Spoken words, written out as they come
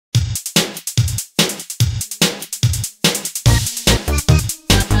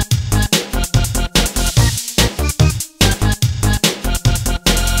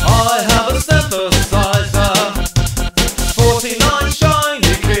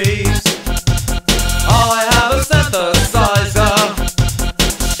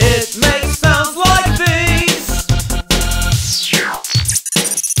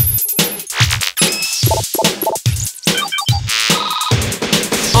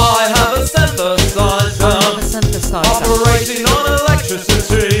synthesizer. Operating on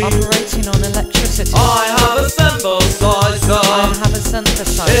electricity. Operating on electricity. I have a synthesizer. I have a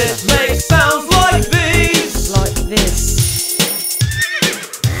synthesizer. It makes sounds like these. Like this.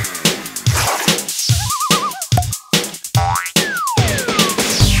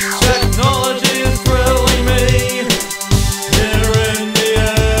 Technology is thrilling me. Here in the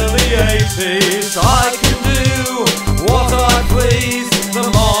early 80s, I can do what I please. The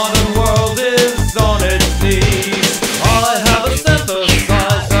modern world is on its knees. I have a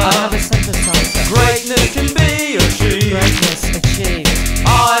synthesizer. I have a synthesizer. Greatness can be achieved. Greatness achieved. I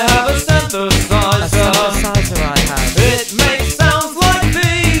have a synthesizer. A synthesizer I have. It makes sounds like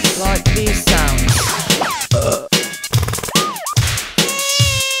these. Like these sounds.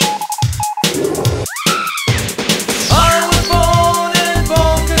 I was born in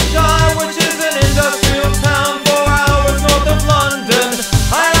Bolkeshire, which is an industrial town 4 hours north of London.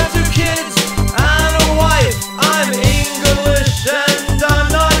 I have 2 kids and a wife. I'm English and I'm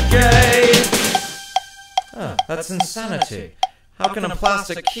not gay. That's insanity. How can a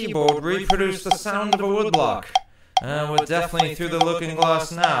plastic keyboard reproduce the sound of a woodblock? We're definitely through the looking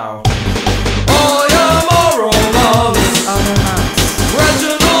glass now. Oh, your moral loves. Oh, romance.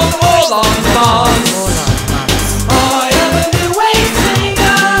 Reginald Orland's Orland.